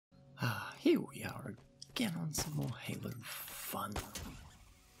Here we are again on some more Halo fun.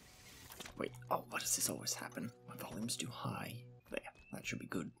 Wait, oh, why does this always happen? My volume's too high. There, that should be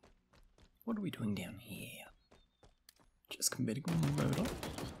good. What are we doing down here? Just committing murder?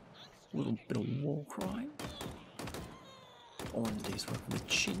 A little bit of war crime? All in a day's work for the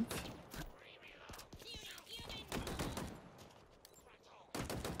chief?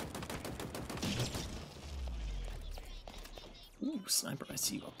 Ooh, sniper, I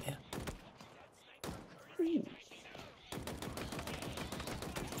see you up there. Ooh.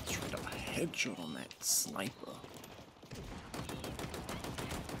 Straight up a headshot on that sniper.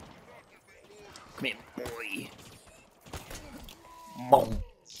 Come here, boy. Boom.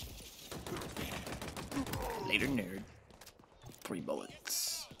 Later, nerd. 3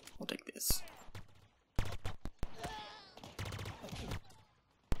 bullets. I'll take this.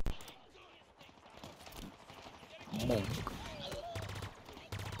 Bonk.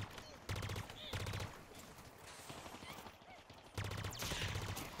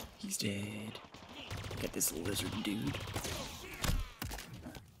 He's dead. Get this lizard dude.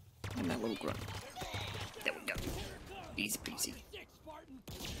 And that little grunt. There we go. Easy peasy.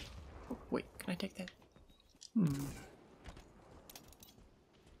 Oh, wait, can I take that? Ooh,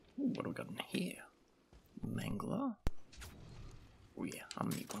 what do we got in here? Mangler? Oh yeah, I'm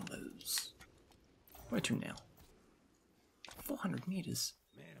gonna need one of those. Where to now? 400 meters.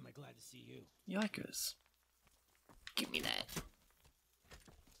 Man, am I glad to see you. Yikers. Give me that.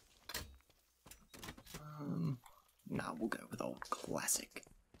 Nah, we'll go with old classic.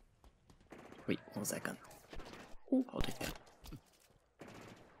 Wait, what was that gun? Oh, I'll take that.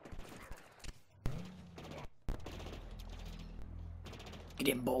 Get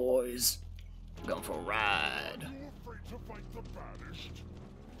in, boys. We're going for a ride.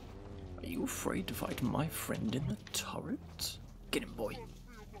 Are you afraid to fight my friend in the turret? Get him, boy.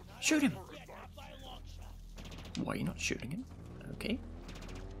 Shoot him. Why are you not shooting him? Okay.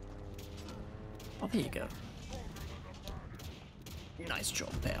 Oh, there you go. Nice job,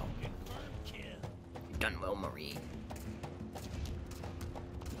 pal. Done well, Marine.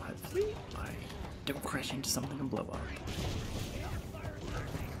 Hopefully, I don't crash into something and blow up.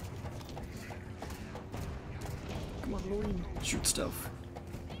 Come on, Marine. Shoot stuff.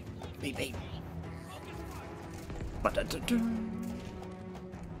 Beep, beep. Ba-da-da-da.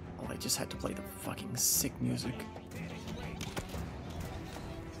 Oh, I just had to play the fucking sick music.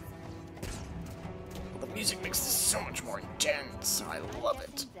 The music makes this so much more intense. I love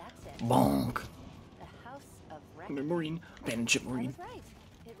it. Bonk. Marine. Abandoned ship Marine. Right.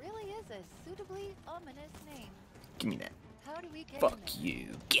 It really is a suitably ominous name. Give me that. How do we get Fuck you.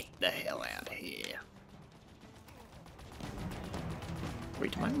 Get the hell out of here.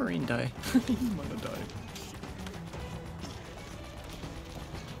 Wait, did my Marine die? He might have died.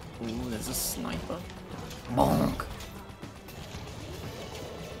 Ooh, there's a sniper. Bonk!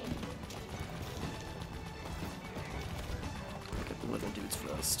 Look at the little dudes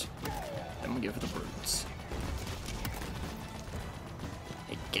first. Then we go for the brutes.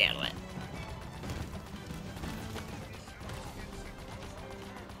 Hey, get out of that.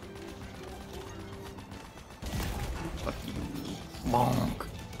 Fuck you. Bonk.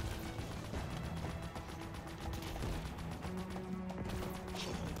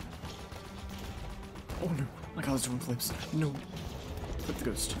 Oh no, my god, I was doing flips. No. Flip the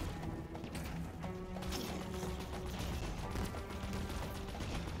ghost.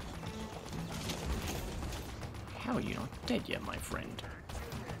 How are you not dead yet, my friend?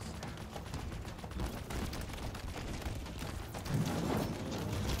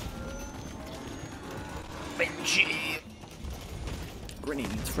 Benji!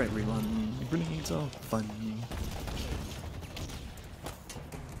 Grenades for everyone. Grenades are fun.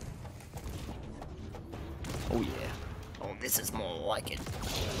 Oh yeah. Oh, this is more like it.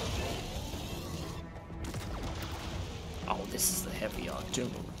 Oh, this is the heavy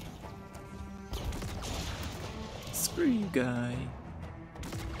artillery. Screw you, guy.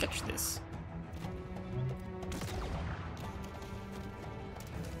 Catch this.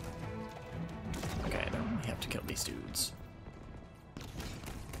 Okay, I don't really have to kill these dudes.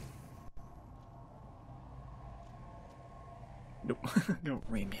 Nope. Don't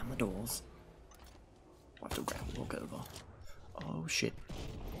ram down the doors. I'll have to grab a walk over. Oh shit.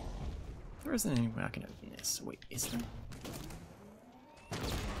 There isn't any way I can open this. Wait, is there?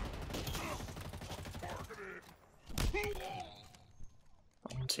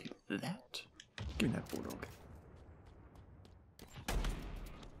 I'll take that. Give me that bulldog.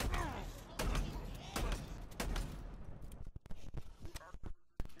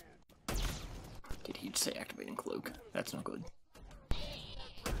 Did he just say activating cloak? That's not good.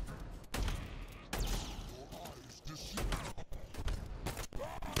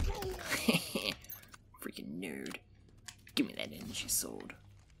 squishy sword.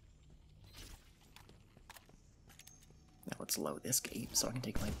 Now let's lower this gate so I can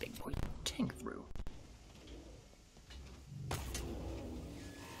take my big boy tank through.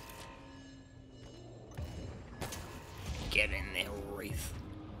 Get in there, Wraith.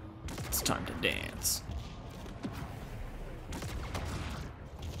 It's time to dance.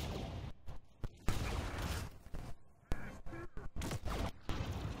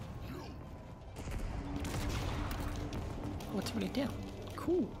 Oh, it's already down.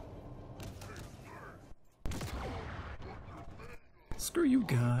 Cool. Screw you,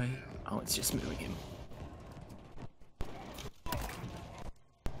 guy. Oh, it's just moving him.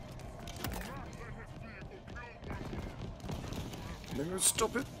 No,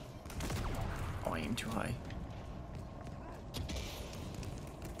 stop it. Oh, I aim too high.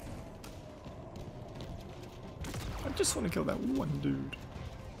 I just want to kill that one dude.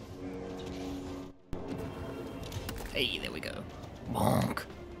 Hey, there we go. Bonk.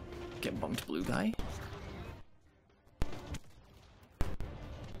 Get bonked, blue guy.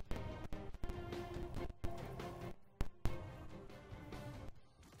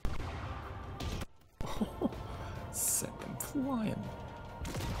 Oh, sent them flying.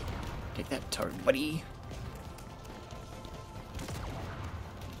 Take that turret, buddy.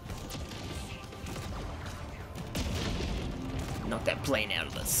 Knock that plane out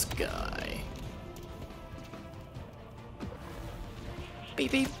of the sky.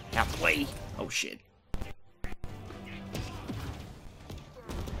 Beep beep. Halfway. Oh shit.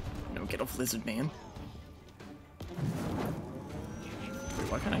 No, get off, lizard man. Wait,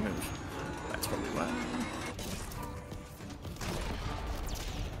 why can't I move? That's probably why.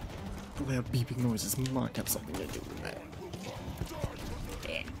 The loud beeping noises might have something to do with that.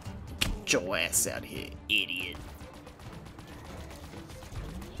 Yeah. Get your ass out here, idiot.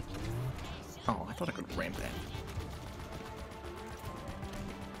 Oh, I thought I could ramp that.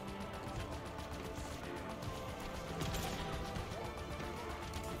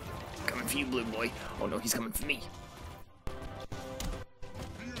 Coming for you, blue boy. Oh no, he's coming for me.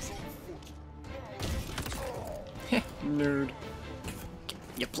 Heh, nerd.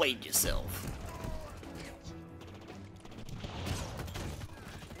 You played yourself.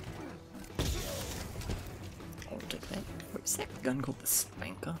 I'll take that. Wait, is that gun called the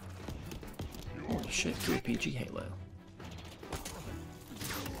Spanker? Holy shit, 2 PG Halo.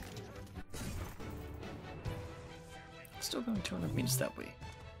 Still going 200 meters that way.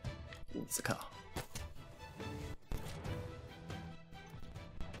 Ooh, it's a car.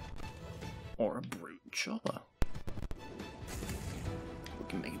 Or a brute chopper. We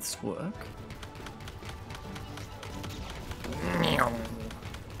can make this work. I'm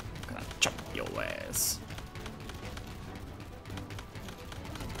gonna chop your ass.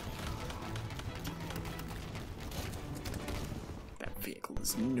 That vehicle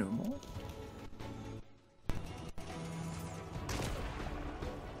is no more.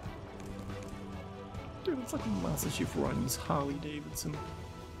 Dude, it's like a Master Chief Ronnie's Harley Davidson.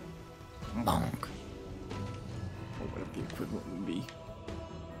 Bonk. Or whatever the equivalent would be.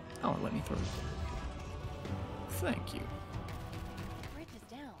 Oh, let me through. Thank you. The bridge is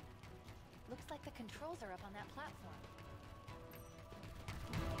down. Looks like the controls are up on that platform.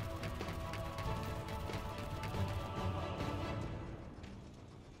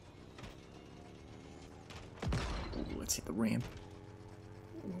 Ooh, let's hit the ramp.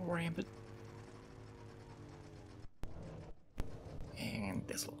 Ramp it. And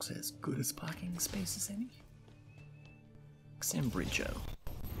this looks as good as parking space as any. Xambridgeo.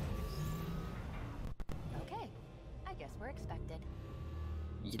 Okay, I guess we're expected.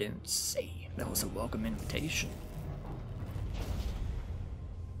 You don't say. That was a welcome invitation.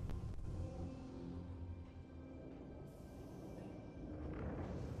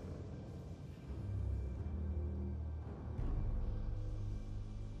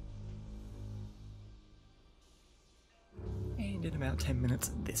 And in about 10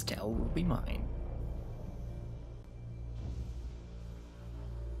 minutes, this tower will be mine.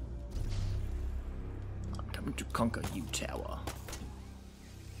 I'm coming to conquer you, tower.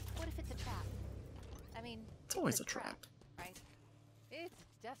 What if it's a trap? I mean, It's always a trap. right? It's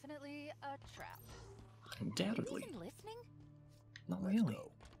definitely a trap. Undoubtedly. Even listening? Not really.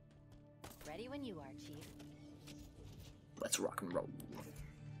 Ready when you are, Chief. Let's rock and roll.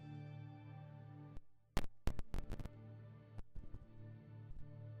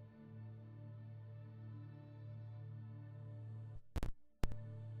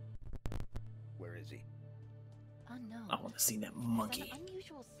 Where is he? Unknown. I want to see that There's monkey. an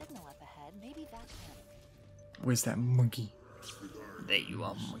unusual signal up ahead. Maybe that's him. Where's that monkey? There you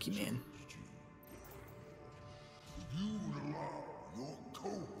are, monkey man. You would allow your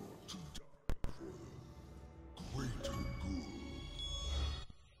cohort to die for the greater good.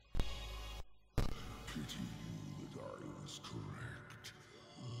 Pity you that I was correct.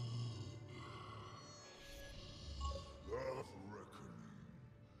 Love Reckoning.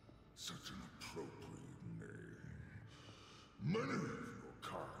 Such an appropriate name. Many of your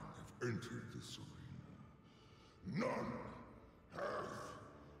kind have entered this arena. None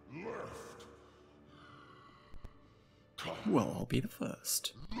have left. Come, Well, I'll be the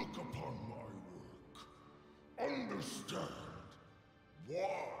first. look upon my work. Understand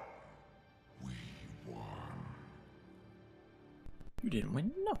why we won. You didn't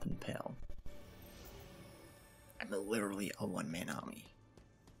win nothing, pal. I'm literally a one-man army.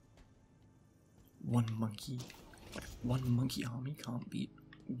 One monkey army can't beat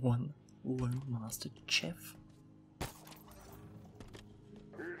one lone master chef. It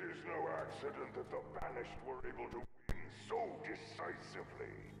is no accident that the banished were able to win so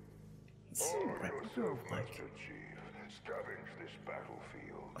decisively. It's All a replica yourself, of like Master Chief. Scavenge this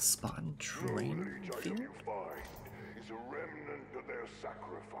battlefield. a Spartan Know that training each item field. you find is a remnant of their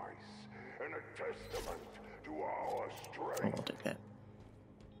sacrifice and a testament to our Oh, strength. I'll take that.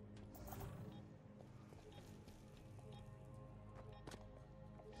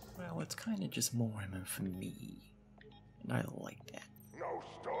 Well, it's kind of just more ammo for me, and I like that. Now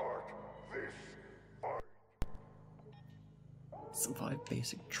start this fight. Survive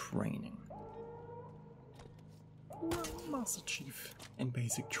basic training. Well, Master Chief and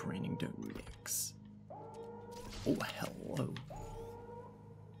basic training don't mix. Oh, hello.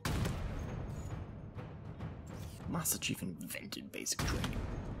 Master Chief invented basic training.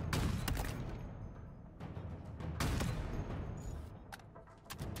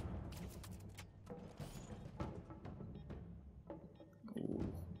 Oh,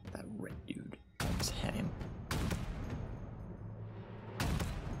 that red dude almost had him.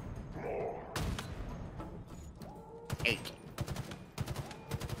 More. 8.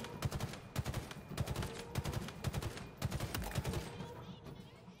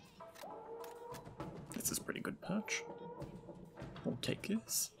 This is pretty good perch. We'll take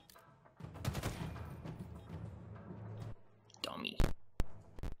this. Dummy.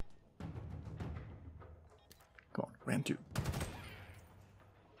 Come on, round 2.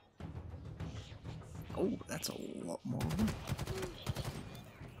 Oh, that's a lot more.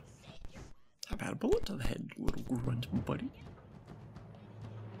 How about a bullet to the head, little grunt buddy?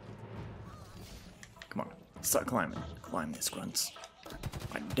 Come on, start climbing. Climb this, grunts.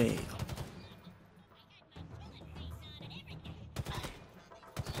 I dare.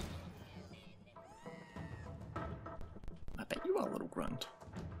 I bet you are, little grunt.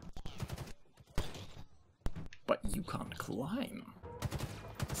 But you can't climb.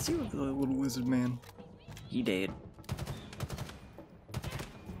 See what the little lizard man? He dead.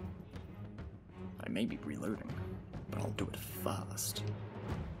 I may be reloading, but I'll do it fast.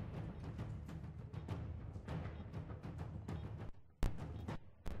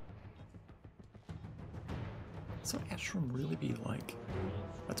 So ESCHARUM really be like,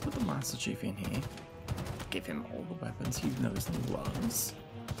 let's put the Master Chief in here, give him all the weapons he knows and loves,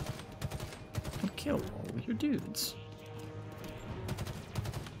 and kill all your dudes.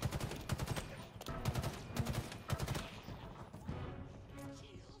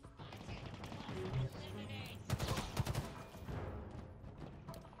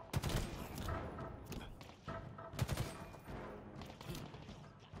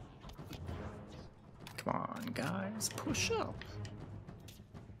 Come on, guys, push up.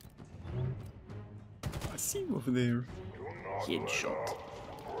 I see you over there. Headshot.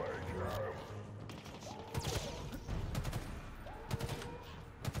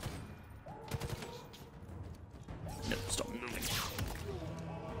 No, stop moving.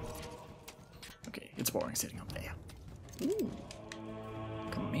 Okay, it's boring sitting up there. Ooh.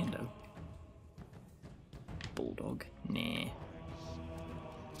 Commando. Bulldog. Nah.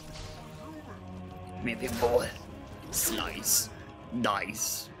 Maybe boy. Slice.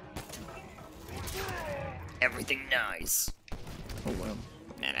 Nice. Everything nice. Oh well.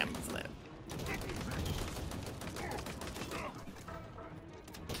 Not ammo for that.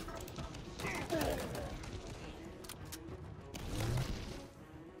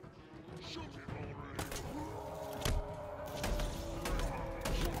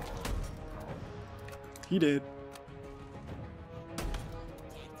 He did.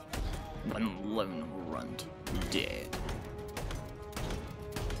 One lone runt dead.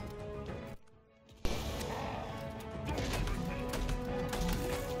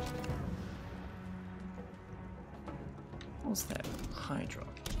 What's that? Hydra.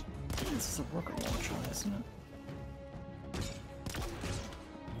 This is a rocket launcher, isn't it?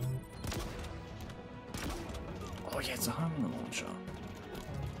 disarming the launcher.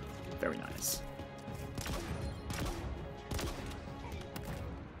 Very nice.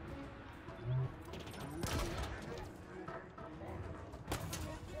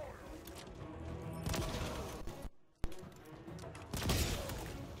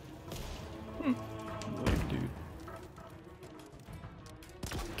 Weird dude.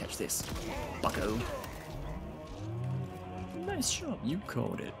 Catch this, bucko. Nice job, you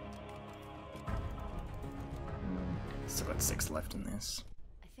caught it. Still got 6 left in this.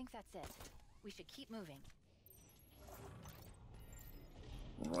 I think that's it. We should keep moving.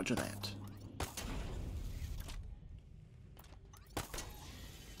 Roger that.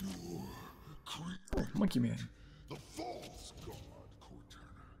 Oh, Monkey Man. The false god,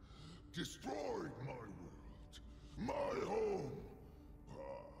 Cortana, destroyed my world, my home.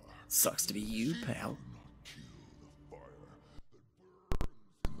 Sucks to be you, pal. Not kill the fire that burns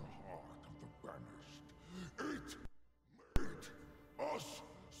in the heart of the banished. It made us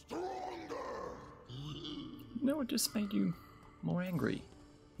stronger. No, it just made you more angry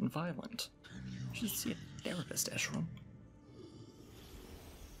and violent. You should see a therapist, ESCHARUM.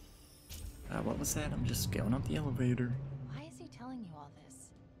 What was that? I'm just going up the elevator. Why is he telling you all this?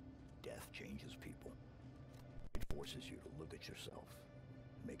 Death changes people. It forces you to look at yourself,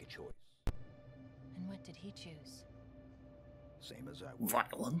 make a choice. And what did he choose? Same as I would.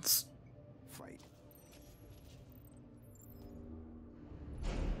 Violence? Fight.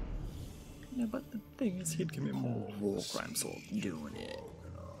 Yeah, but the thing is, he'd commit more war crimes while doing it.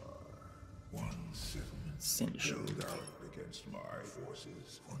 One seven Sinister. held out against my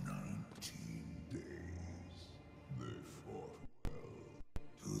forces for 19 days. They fought well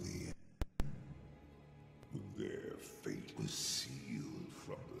to the end. But their fate was sealed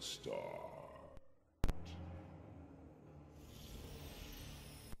from the start.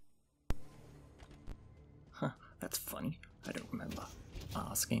 Huh, that's funny. I don't remember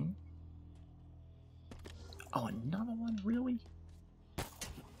asking. Oh, another one? Really?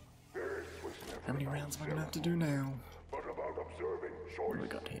 How many rounds am I gonna have to do now? But about observing What do we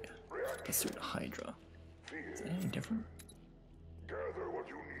choice, got here? reaction, Let's do the Hydra. fear. Is that any different? Gather what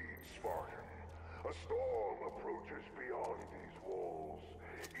you need, Spartan. A storm approaches beyond these walls.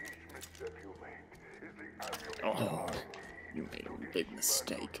 Each misstep you make is the ammunition Oh, I need you made to a get big you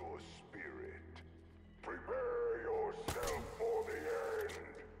mistake. back to your spirit. Prepare yourself for the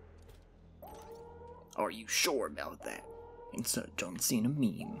end. Are you sure about that? Insert John Cena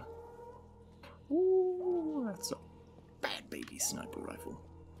meme. Ooh, that's a bad baby sniper rifle.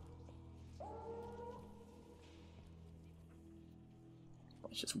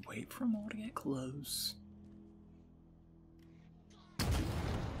 Let's just wait for them all to get close.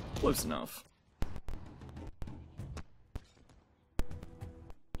 Close enough.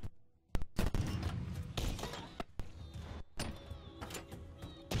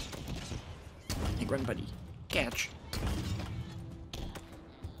 Hey, run, buddy. Catch.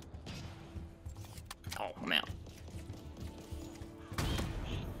 Oh, I'm out.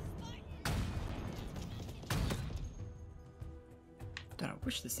 God, I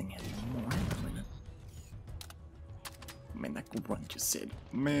wish this thing had more ammo in it. Man, that grunt just said,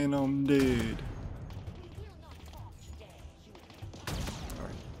 "Man, I'm dead."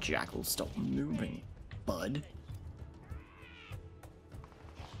 Alright, Jackal, stop moving, bud.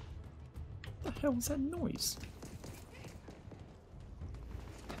 What the hell was that noise?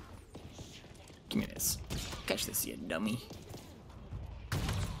 Give me this. Catch this, you dummy.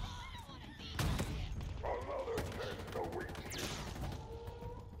 Another test awaits you.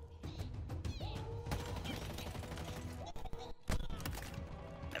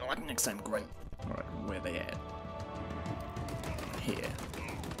 Better luck next time, grunt. Alright, where they at? Here.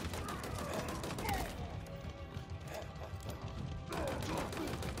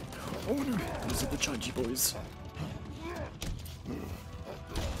 Oh no, those are the chargy boys.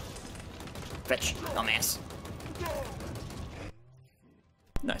 Fetch, dumbass.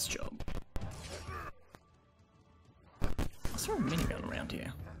 Nice job. Let's throw a minigun around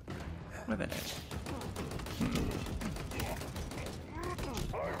here. Where they at?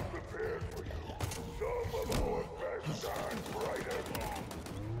 I'm prepared for you. Some of our best and brightest.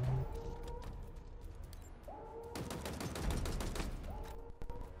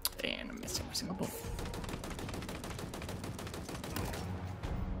 And I missed every single bullet.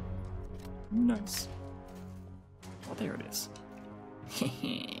 Nice. Oh, there it is.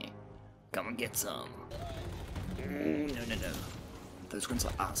 Come and get some. Ooh, no. Those grunts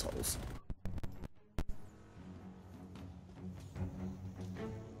are assholes.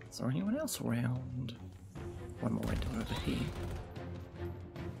 Is there anyone else around? One more window over here.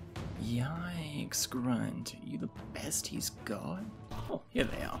 Yikes, Grunt. Are you the best he's got? Oh, here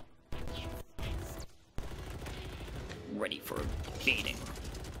they are. Ready for a beating.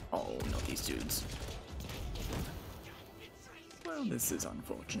 Oh, not these dudes. Well, this is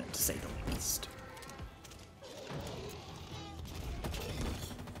unfortunate to say the least.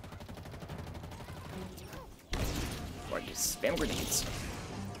 Right, just spam grenades.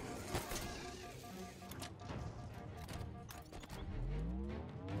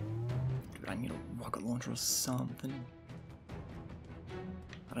 Dude, I need a rocket launcher or something.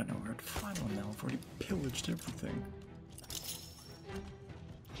 I don't know where to find one now. I've already pillaged everything.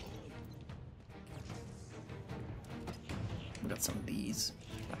 We got some of these.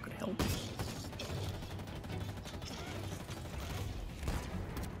 That could help.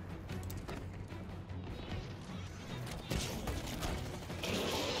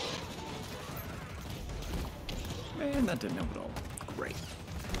 Man, that didn't help at all. Great.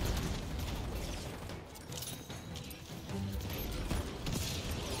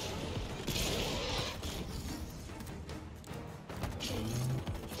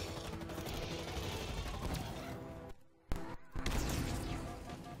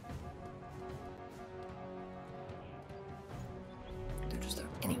 Dude, is there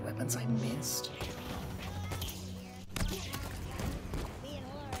any weapons I missed?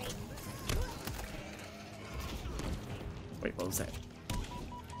 Wait, what was that?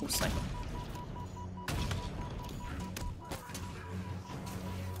 Oh, sniper.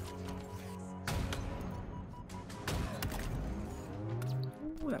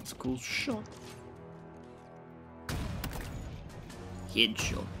 Oh, that was a cool shot.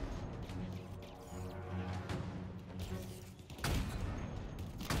 Headshot.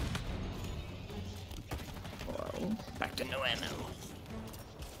 Well, back to no ammo.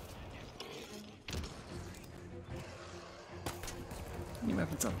 Any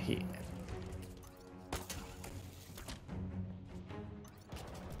weapons up here?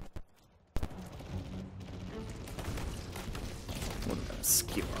 What about a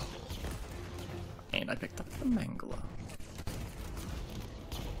skewer? And I picked up the mangler.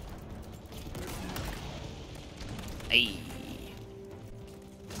 Hey!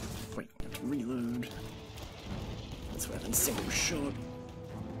 Wait, I have to reload. This weapon's single shot.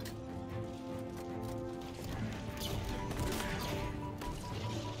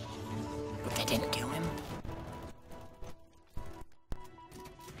 But that didn't kill him.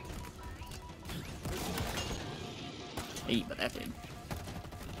 Hey, but that did.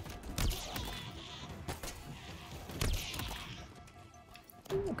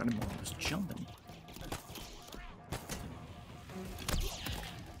 Oh, got him while I was jumping.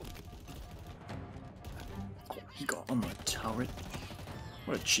 Oh, he got on my turret.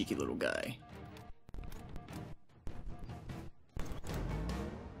 What a cheeky little guy.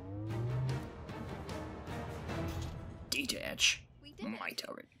 Detach. We did My it.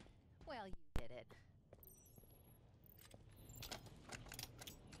 turret. Well, you did it.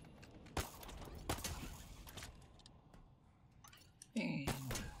 And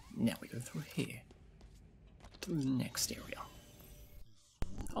now we go through here. To the next area.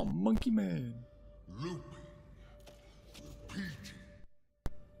 Oh, Monkey Man. Looping, repeating,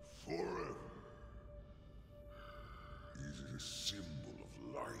 forever. Is it a symbol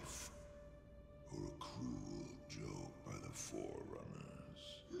of life, or a cruel joke by the Forerunners?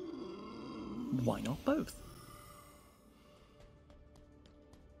 Why not both?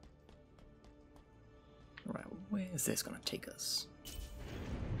 Right, where's this gonna take us?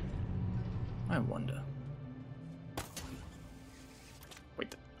 I wonder.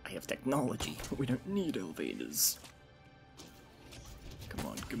 Wait, I have technology, but we don't need elevators. Come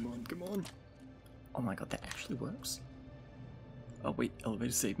on, come on, come on. Oh my god, that actually works? Oh wait,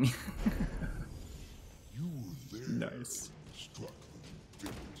 elevator saved me. You were there. Nice. Struck with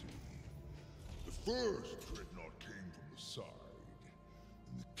infinity. The first dreadnought came from the side.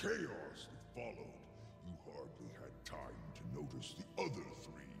 In the chaos that followed, you hardly had time to notice the other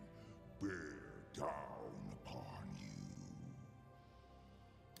three bear down upon you.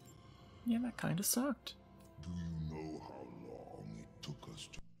 Yeah, that kinda sucked. Do you know how long it took us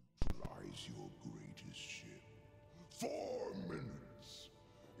to neutralize your greatest ship? 4 minutes.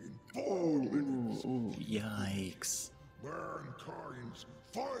 In 4 minutes, Ooh, yikes. mankind's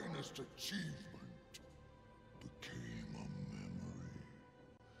finest achievement became a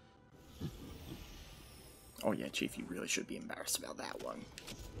memory. Oh yeah, Chief, you really should be embarrassed about that one.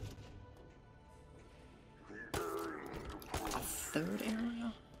 A third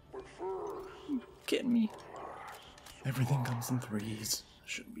area? You kidding me? Everything comes in threes.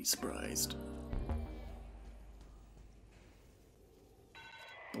 Shouldn't be surprised.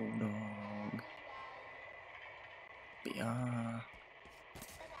 Bulldog.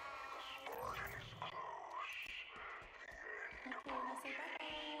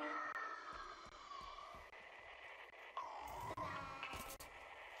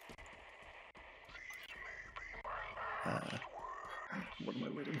 What am I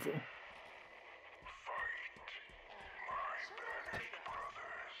waiting for?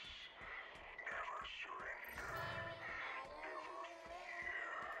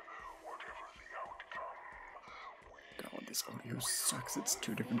 God, this audio sucks. It's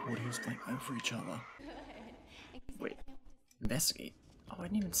two different audios playing over each other. Wait, investigate? Oh, I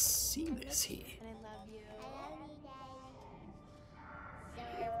didn't even see this here.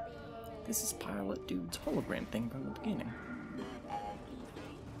 This is Pilot Dude's hologram thing from the beginning.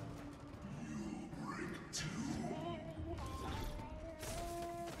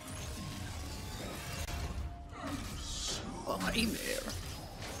 Oh, hey there.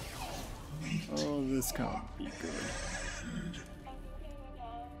 Oh, this can't be good.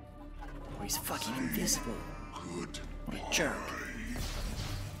 Oh, he's fucking invisible. What a jerk.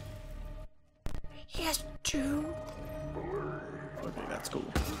 He has two? Okay, that's cool.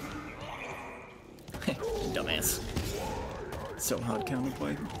 Dumbass. So hard counted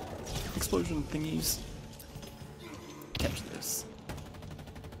by explosion thingies. Catch this.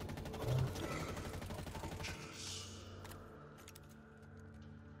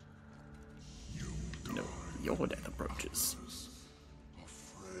 No, your death approaches.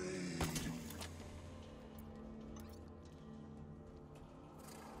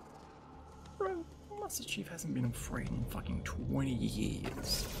 Bro, Master Chief hasn't been afraid in fucking 20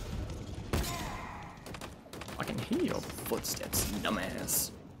 years. I can hear your footsteps,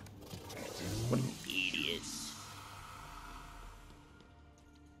 dumbass. What an idiot.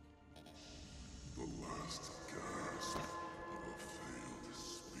 The last gasp of a failed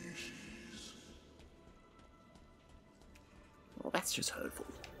species. Well, that's just hurtful.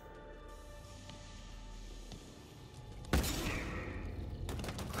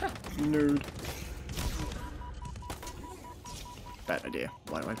 Ha, nerd. Bad idea.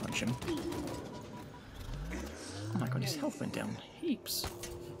 Why do I punch him? Oh my god, his health went down heaps.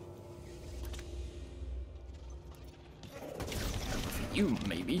 For you,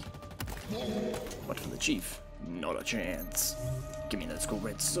 maybe. But for the chief, not a chance. Give me those cool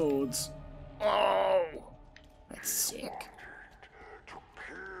red swords. Oh! That's sick. To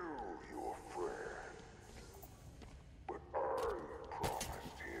kill your friend. But I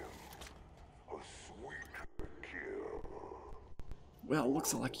promised him a sweet kill. Well,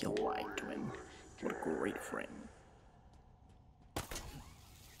 looks like you lied to him. What a great friend.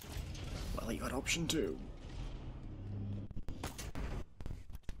 Well, you got option 2.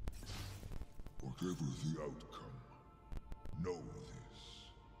 Whatever the outcome, know this.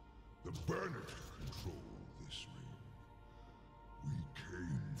 The Banner control this ring. We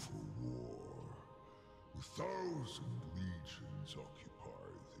came for war. 1,000 legions occupy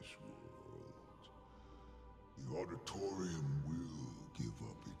this world. The Auditorium will give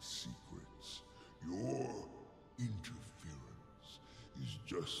up its secrets. Your interference is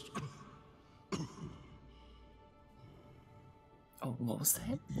just... Oh, what was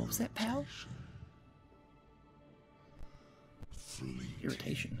that? What was that, pal?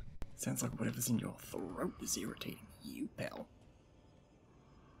 Irritation. Sounds like whatever's in your throat is irritating you, pal.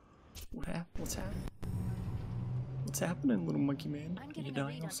 What's happening? What's happening, little monkey man? I'm Are you getting a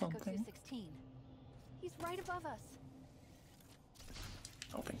dying read or on Echo something? 216. He's right above us.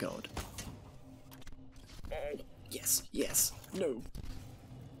 Oh, thank God. Oh, yes, yes, no.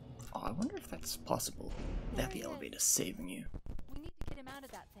 Oh, I wonder if that's possible without the elevator saving you. We need to get him out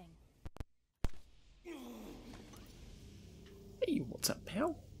of that thing. Hey, what's up,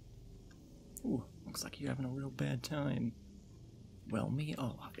 pal? Ooh, looks like you're having a real bad time. Well, me?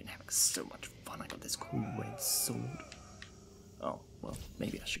 Oh, I've been having so much fun. I got this cool red sword. Oh, well,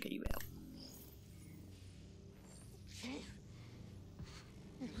 maybe I should get you out.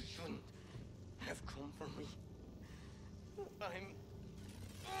 You shouldn't have come for me.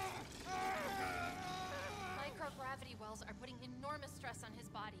 Microgravity wells are putting enormous stress on his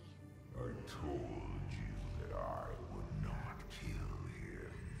body. I told you that I would not kill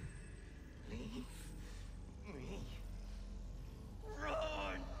him. Leave me.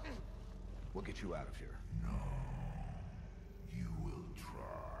 Run! We'll get you out of here. No. You will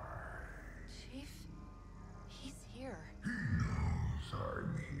try. Chief, he's here. He knows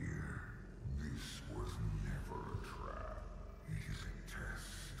I'm here. This was never a trap. It is a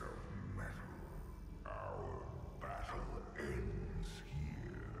test of metal. Our battle ends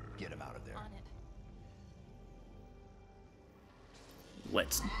here. Get him out of there. On it.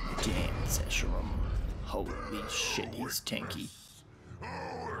 Let's dance, ESCHARUM. Holy shit, he's tanky.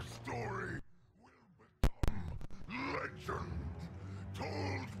 Our story will become legend,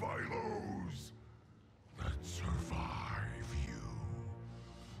 told by those that survive you.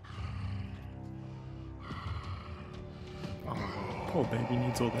 Poor baby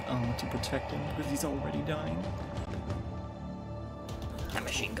needs all that armor to protect him because he's already dying. That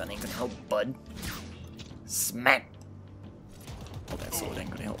machine gun ain't gonna help, bud. Smack! Oh, that sword ain't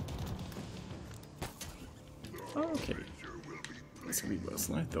gonna help. Okay. This will be worse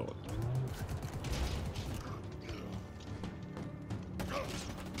than I thought.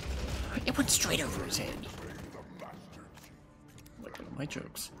 It went straight over his head. Like one of my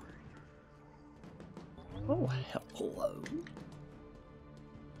jokes. Oh, hello.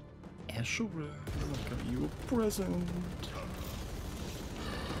 ESCHARUM, I'll give you a present.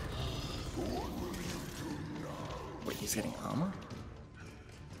 Wait, he's getting armor?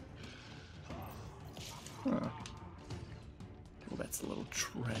 Huh. Well, that's a little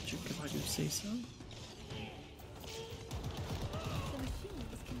tragic if I do say so.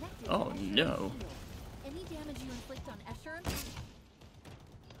 Oh no. Any damage you inflict on ESCHARUM?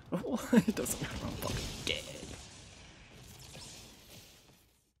 Oh, it doesn't matter, I'm fucking dead.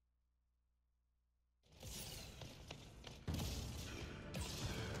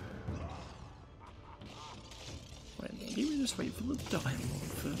 Wait, maybe we just wait for the dialogue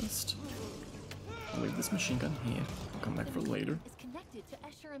first. I'll leave this machine gun here. I'll come back for later. Is connected to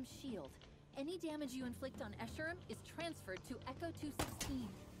ESCHARUM's shield. Any damage you inflict on ESCHARUM is transferred to Echo 216.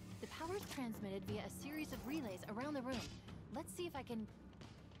 The power is transmitted via a series of relays around the room. Let's see if I can...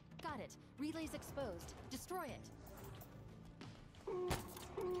 Got it. Relay's exposed. Destroy it.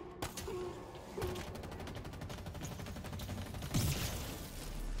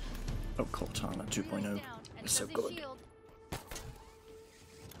 Oh, Cortana 2.0 is so good.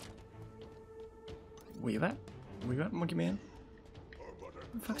 Where you at? Where you at, Monkey Man? Where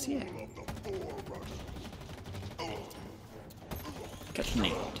the fuck's he at? Catch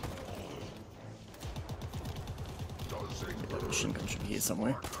nailed. That machine gun should be here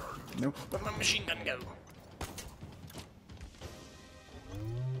somewhere. No, where'd my machine gun go?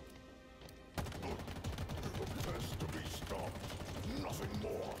 Best to be stopped. Nothing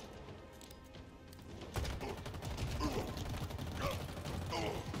more.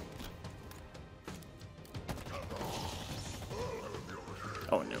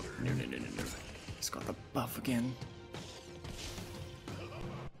 Oh no, no. He's got the buff again.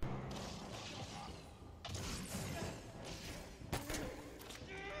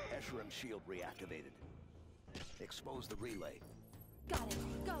 ESCHARUM shield reactivated. Expose the relay. Got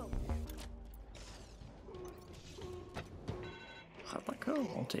it. Go. How'd that go?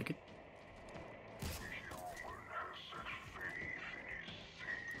 I'll take it.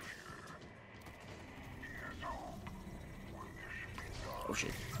 Oh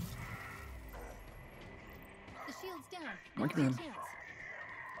shit. The shield's down. Monkey Man.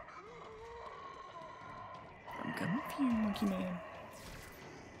 I'm coming for you, Monkey Man.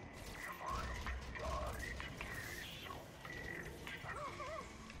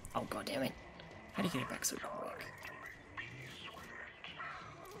 Oh god damn it. How do you get it back so quick?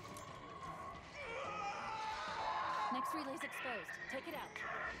 Next relay's exposed. Take it out.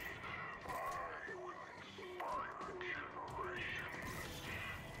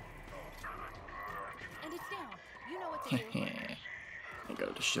 And it's down. You know what to do. Ain't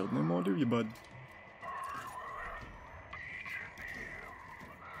got the shield no more, do you, bud?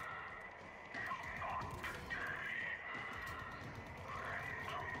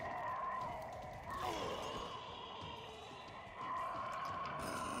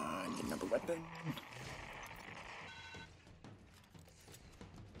 I need another weapon.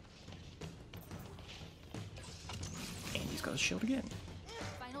 And he's got a shield again.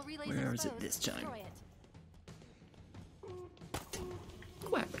 Final relay's Where is it exposed. this time? Destroy it.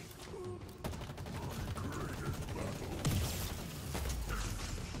 Quack.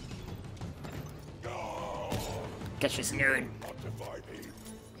 Catch this nerd. Not defy me.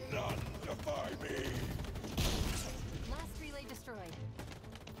 None defy me. Last relay destroyed.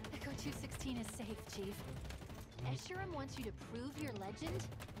 Echo 216 is safe, Chief. ESCHARUM wants you to prove your legend.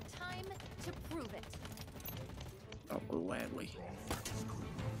 Time to prove it. Oh, gladly.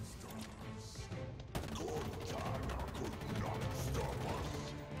 Cortana could not stop us.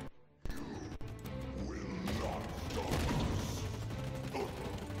 You will not stop us.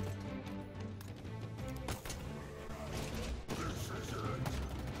 This is it.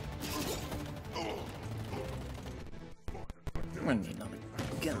 I need another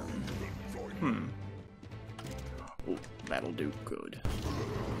gun. Oh, that'll do good.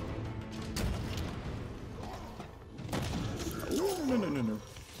 Oh, no.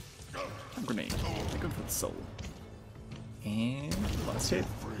 A grenade. They're good for the soul. And last hit.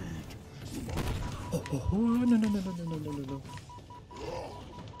 Oh, no.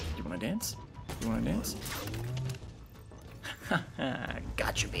 You wanna dance? You wanna dance?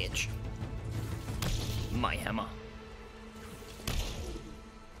 Gotcha, bitch. My hammer.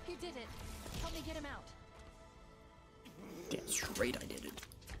 You did it. Help me get him out. Damn straight I did it.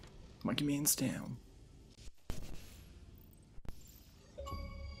 Monkey Man's down.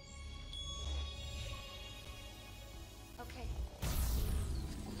 Okay.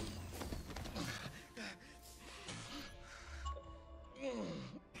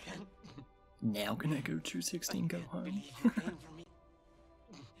 Now can Echo 216 go home?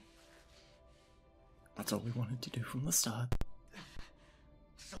 That's all we wanted to do from the start.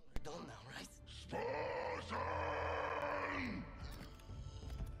 So we're done now, right? Spartan!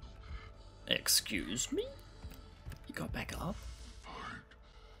 Excuse me? You got back up?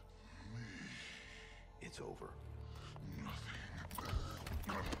 It's over.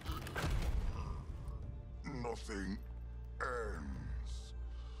 Nothing ends.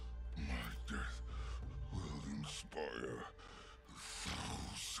 My death will inspire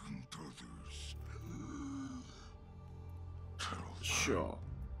 1,000 others. Tell them Sure.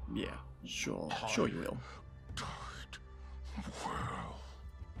 Yeah, sure. Sure you will. died well.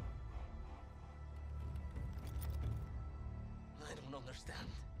 I don't understand.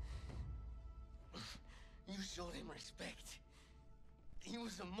 You showed him respect. He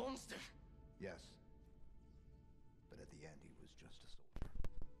was a monster. Yes. But at the end, he was just a soldier.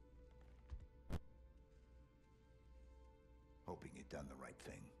 Hoping he'd done the right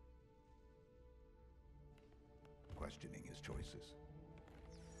thing. Questioning his choices.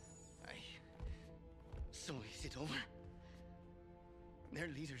 So is it over? Their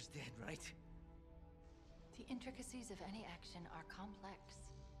leader's dead, right? The intricacies of any action are complex.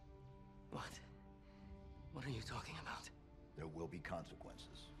 What? What are you talking about? There will be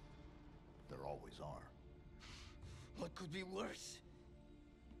consequences. There always are. What could be worse?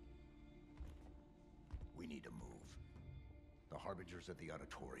 We need to move. The Harbinger's at the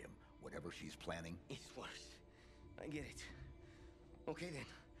auditorium. Whatever she's planning. It's worse. I get it. Okay then.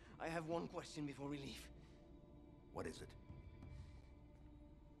 I have one question before we leave. What is it?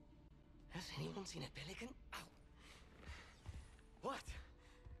 Has anyone seen a pelican? Ow. What?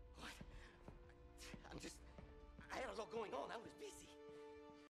 What? I had a lot going on. I was busy.